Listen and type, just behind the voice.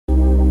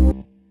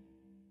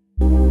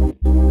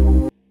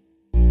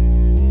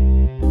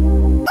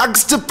can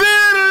still feel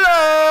the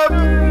love.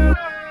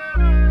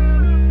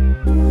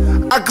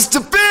 I can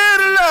still feel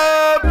the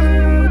love.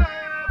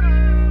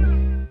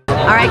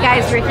 Alright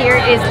guys, we're here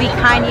is the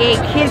Kanye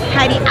Kid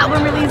Cudi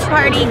album release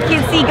party.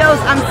 Kids see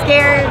ghosts, I'm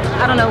scared.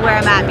 I don't know where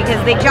I'm at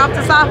because they dropped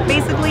us off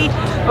basically,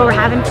 but we're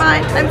having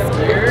fun. I'm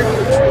scared.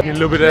 Get a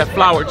little bit of that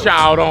flower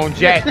child on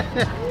Jack.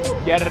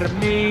 Get it, I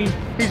mean?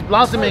 He's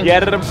blossoming.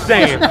 Get it, I'm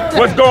saying.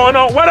 What's going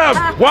on? What up?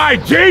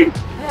 YG?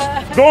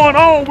 What's going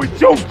on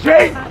with you,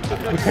 G?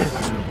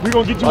 We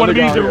gonna get you one of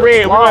these in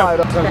red.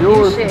 Let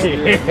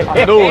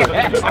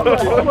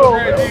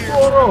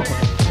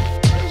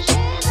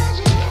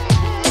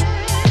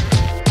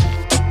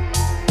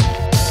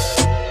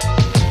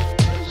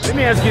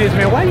me ask you this,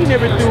 man. Why you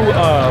never threw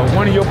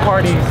one of your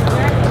parties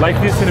like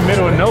this in the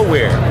middle of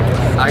nowhere?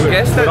 I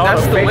guess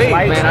that's the way,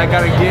 man. I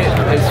gotta get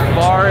as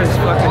far as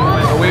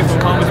fucking away from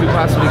home as we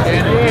possibly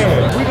can.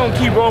 Yeah, we're gonna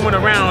keep roaming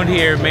around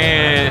here,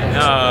 man,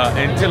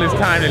 until it's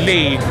time to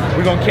leave.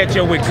 We're gonna catch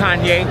up with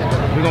Kanye.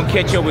 We're gonna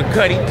catch up with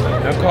Cudi.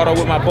 I caught up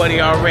with my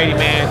buddy already,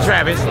 man,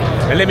 Travis.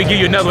 And let me give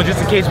you another one just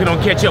in case we don't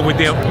catch up with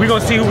them. We're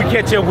gonna see who we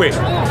catch up with.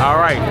 All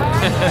right.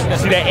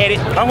 See that edit?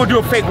 I'm gonna do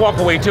a fake walk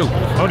away too.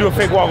 I'm gonna do a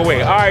fake walk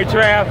away. All right,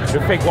 Trav, the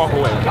fake walk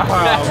away.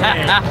 Oh,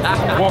 man.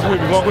 Walk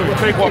with me,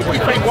 fake walk away,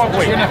 fake walk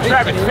away.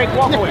 Travis, fake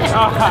walk away.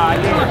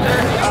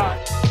 Yeah.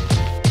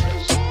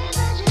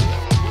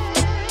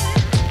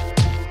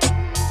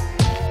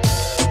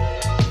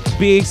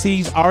 Big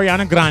C's,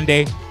 Ariana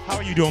Grande. How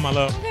are you doing, my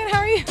love? Good, how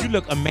are you? You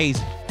look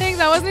amazing. Thanks,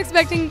 I wasn't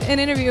expecting an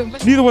interview.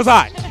 But neither was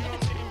I.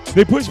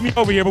 They pushed me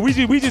over here, but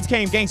we just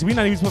came gangster. We're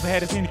not even supposed to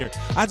have this in here.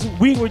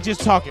 We were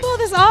just talking. Pull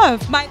this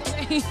off, by the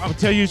way. I'm gonna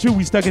tell you the truth,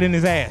 we stuck it in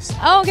his ass.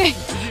 Oh, okay.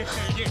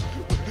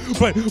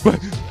 But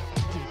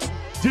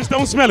just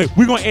don't smell it.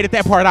 We're gonna edit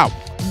that part out.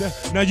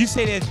 Now you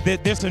say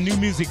that there's some new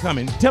music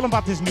coming. Tell them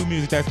about this new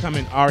music that's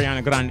coming,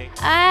 Ariana Grande.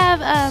 I have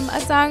a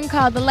song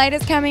called The Light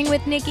Is Coming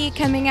with Nicki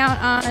coming out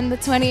on the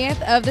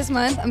 20th of this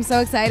month. I'm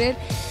so excited.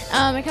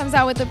 It comes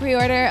out with the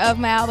pre-order of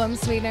my album,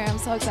 Sweetener. I'm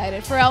so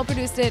excited. Pharrell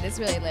produced it. It's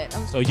really lit.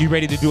 So you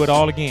ready to do it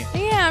all again?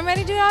 Yeah, I'm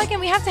ready to do it all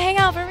again. We have to hang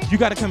out for me. You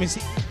gotta come and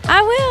see.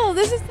 I will.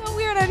 This is so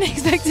weird. I didn't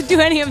expect to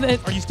do any of this.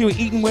 Are you still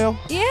eating well?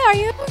 Yeah, are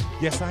you?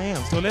 Yes, I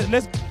am. So let's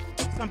do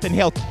something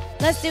healthy.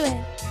 Let's do it.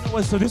 You know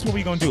what? So this is what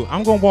we're gonna do.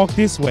 I'm gonna walk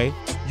this way.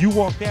 You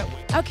walk that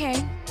way.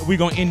 Okay. We're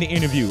gonna end the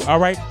interview. All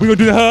right? We're gonna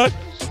do the hug.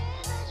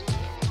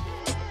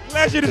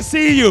 Pleasure to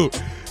see you.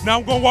 Now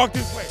I'm gonna walk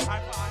this way.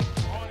 High five.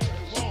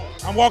 Boom.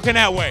 I'm walking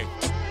that way.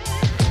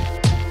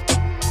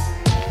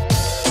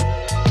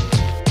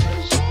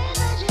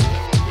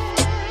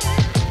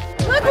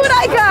 Look what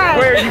I got!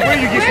 Where you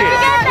get this?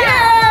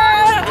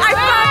 Yeah, I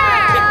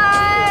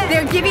found it.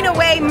 They're giving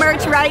away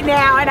merch right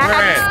now, and I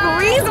have to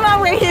squeeze my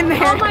way in there.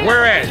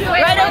 Where at?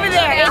 Right over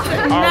there. It's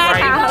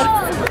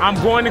Madhouse. I'm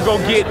going to go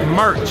get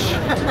merch.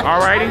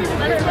 Alrighty?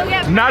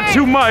 Not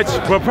too much,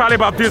 but probably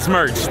about this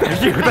merch.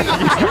 Thank you. This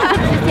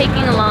is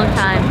taking a long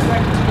time.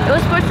 It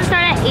was supposed to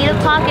start at 8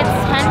 o'clock. It's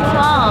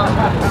 10:12.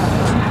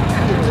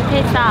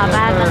 Okay, stop. I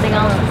have nothing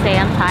else to say.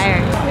 I'm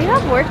tired. We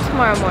have work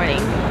tomorrow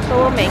morning, so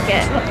we'll make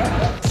it.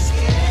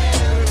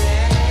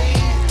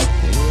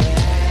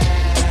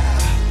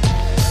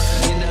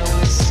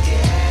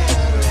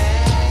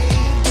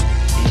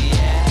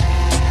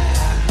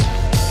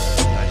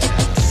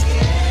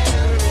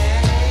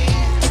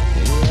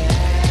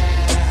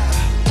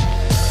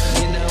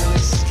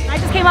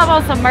 Came up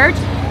on some merch.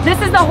 This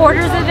is the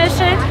Hoarders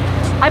edition.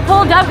 I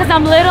pulled up because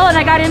I'm little and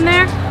I got in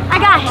there. I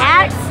got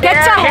hats.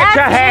 Get your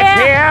hats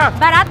here.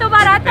 Barato,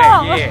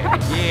 barato. Yeah,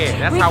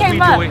 that's how we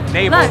do it.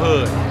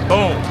 Neighborhood. Look.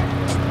 Boom.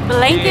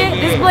 Blanket.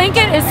 This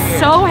blanket is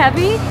so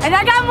heavy. And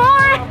I got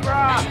more.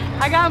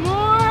 I got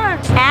more.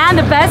 And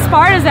the best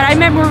part is that I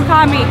met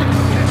Murakami.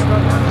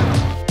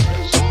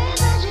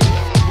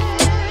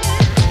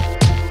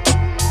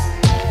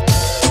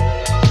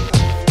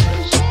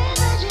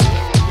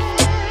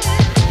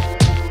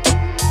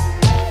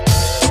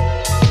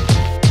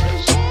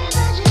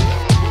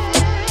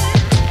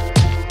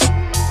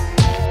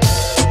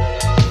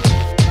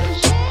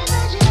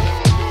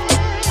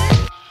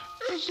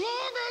 As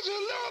long as you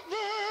love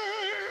me.